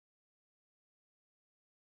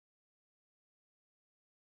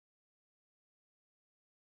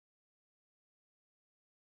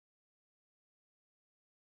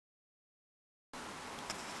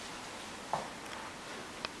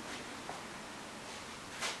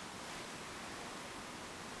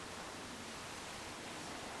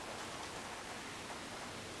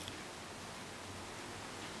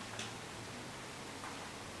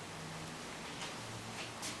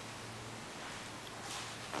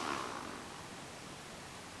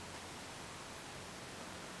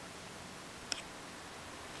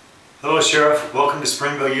Hello, Sheriff. Welcome to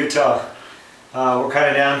Springville, Utah. We're kind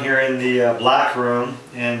of down here in the black room,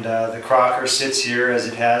 and the Crocker sits here as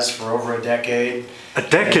it has for over a decade. A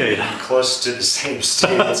decade? Close to the same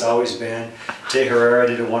state it's always been. Jay Herrera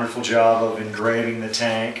did a wonderful job of engraving the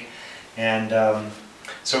tank, and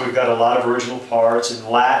so we've got a lot of original parts. And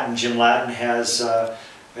Latin, Jim Latin has a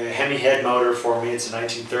Hemi head motor for me. It's a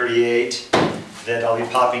 1938 that I'll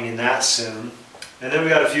be popping in that soon. And then we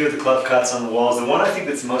got a few of the club cuts on the walls. The one I think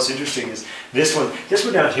that's the most interesting is this one. This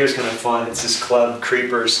one down here is kind of fun. It's this Club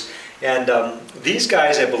Creepers. And these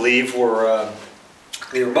guys, I believe, were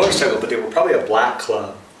they were motorcycle, but they were probably a black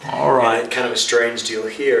club. All right. And kind of a strange deal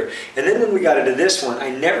here. And then when we got into this one, I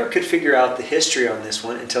never could figure out the history on this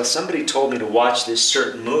one until somebody told me to watch this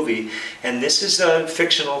certain movie. And this is a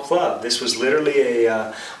fictional club. This was literally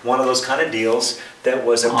a one of those kind of deals that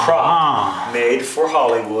was a prop made for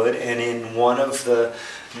Hollywood, and in one of the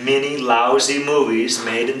many lousy movies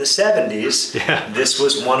made in the 70s, this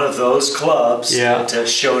was one of those clubs that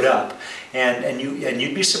showed up. And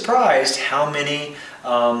you'd be surprised how many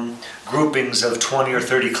groupings of 20 or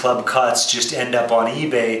 30 club cuts just end up on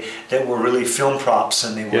eBay that were really film props,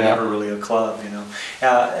 and they were never really a club, you know.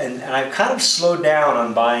 And I've kind of slowed down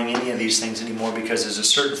on buying any of these things anymore because there's a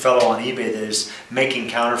certain fellow on eBay that is making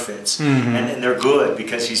counterfeits, and they're good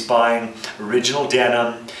because he's buying original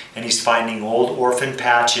denim and he's finding old orphan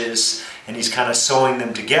patches and he's kind of sewing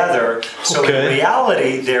them together. So in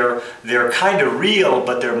reality, they're kind of real,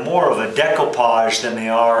 but they're more of a decoupage than they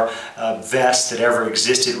are a vest that ever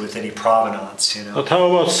existed with any provenance, you know. But how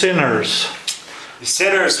about Sinners?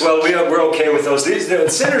 Sinners, well, we're okay with those. The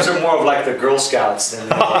Sinners are more of like the Girl Scouts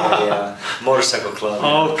than a motorcycle club.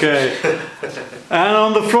 Okay. And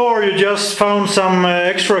on the floor, you just found some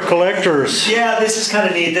extra collectors. Yeah, this is kind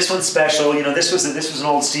of neat. This one's special. You know, this was an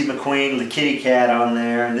old Steve McQueen, the kitty cat on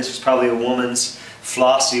there, and this was probably a woman's.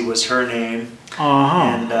 Flossie was her name.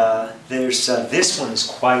 And there's this one is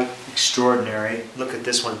quite extraordinary. Look at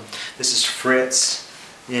this one. This is Fritz.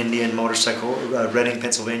 Indian motorcycle, Reading,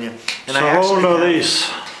 Pennsylvania. And so how old are these?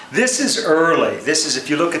 This is early. This is, if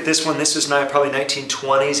you look at this one, this was probably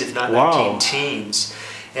 1920s, if not 19-teens.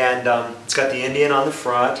 And it's got the Indian on the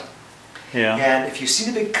front. Yeah. And if you see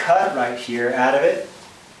the big cut right here out of it,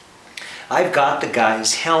 I've got the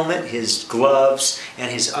guy's helmet, his gloves,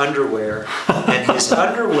 and his underwear. And his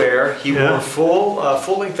underwear, he wore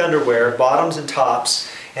full-length underwear, bottoms and tops.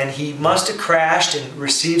 And he must have crashed and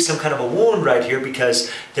received some kind of a wound right here because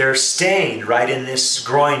they're stained right in this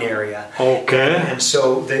groin area. Okay. And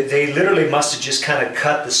so they literally must have just kind of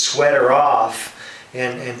cut the sweater off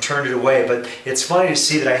and turned it away. But it's funny to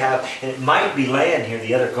see that I have, and it might be laying here,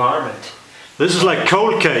 the other garment. This is like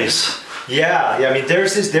Cold Case. Yeah, I mean,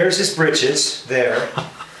 there's his breeches there.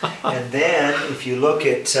 And then if you look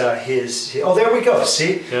at his, oh, there we go,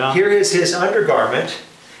 see? Yeah. Here is his undergarment.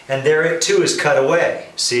 And there it too is cut away,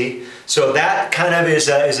 see? So that kind of is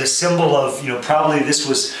a symbol of, you know, probably this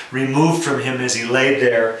was removed from him as he laid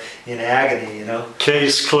there in agony, you know?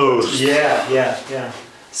 Case closed. Yeah.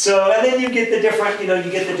 So, and then you get the different, you know,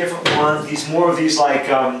 you get the different ones, these more of these like,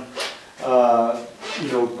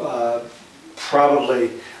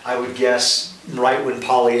 probably, I would guess, right when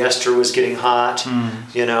polyester was getting hot,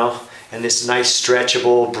 you know? And this nice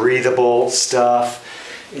stretchable, breathable stuff.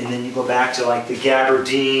 And then you go back to like the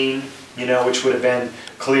Gabardine, you know, which would have been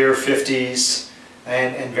clear 50s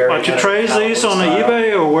and very. But you trade these on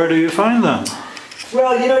eBay, or where do you find them?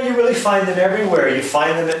 Well, you know, you really find them everywhere. You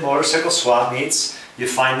find them at motorcycle swap meets. You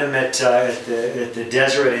find them at the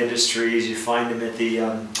Deseret Industries. You find them at the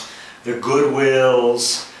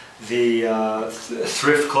Goodwills, the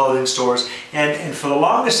thrift clothing stores, and for the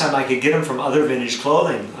longest time I could get them from other vintage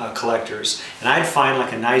clothing collectors, and I'd find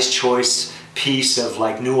like a nice choice piece of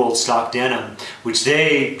like new old stock denim, which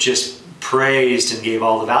they just praised and gave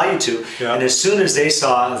all the value to. And as soon as they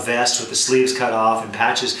saw a vest with the sleeves cut off and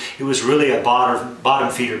patches, it was really a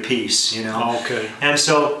bottom feeder piece, you know. And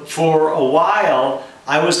so for a while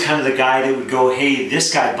I was kind of the guy that would go, hey,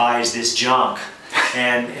 this guy buys this junk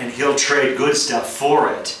and he'll trade good stuff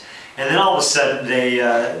for it. And then all of a sudden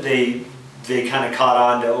they kind of caught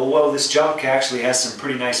on to, oh, well, this junk actually has some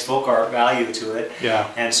pretty nice folk art value to it.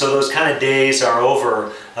 And so those kind of days are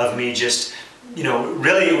over of me just, you know,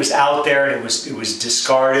 really it was out there and it was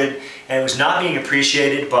discarded, and it was not being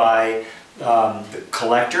appreciated by the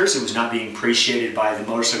collectors, it was not being appreciated by the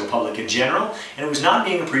motorcycle public in general, and it was not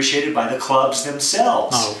being appreciated by the clubs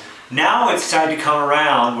themselves. Now it's time to come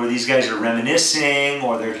around where these guys are reminiscing,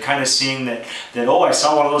 or they're kind of seeing that oh, I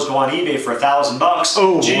saw one of those go on eBay for $1,000.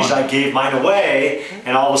 Oh, geez, I gave mine away,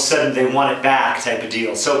 and all of a sudden they want it back type of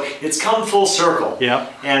deal. So it's come full circle.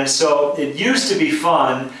 And so it used to be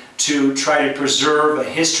fun to try to preserve a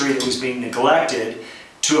history that was being neglected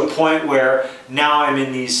to a point where now I'm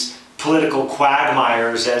in these political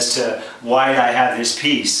quagmires as to why I have this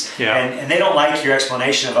piece. Yeah. And they don't like your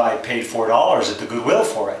explanation of I paid $4 at the Goodwill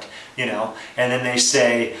for it, you know. And then they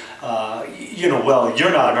say, you know, well,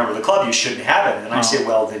 you're not a member of the club, you shouldn't have it. And I say,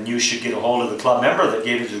 well, then you should get a hold of the club member that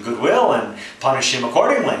gave it to the Goodwill and punish him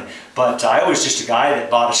accordingly. But I was just a guy that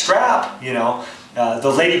bought a scrap, you know.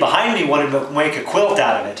 The lady behind me wanted to make a quilt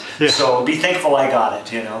out of it. Yeah. So be thankful I got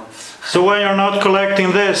it, you know. So when you're not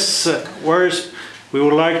collecting this, we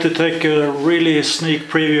would like to take a really sneak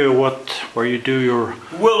preview of where you do your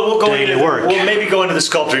We'll go daily into, work. We'll maybe go into the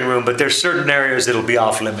sculpting room, but there's certain areas that'll be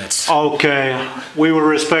off limits. Okay, we will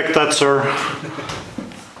respect that, sir.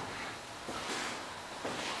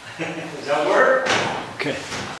 Does that work? Okay.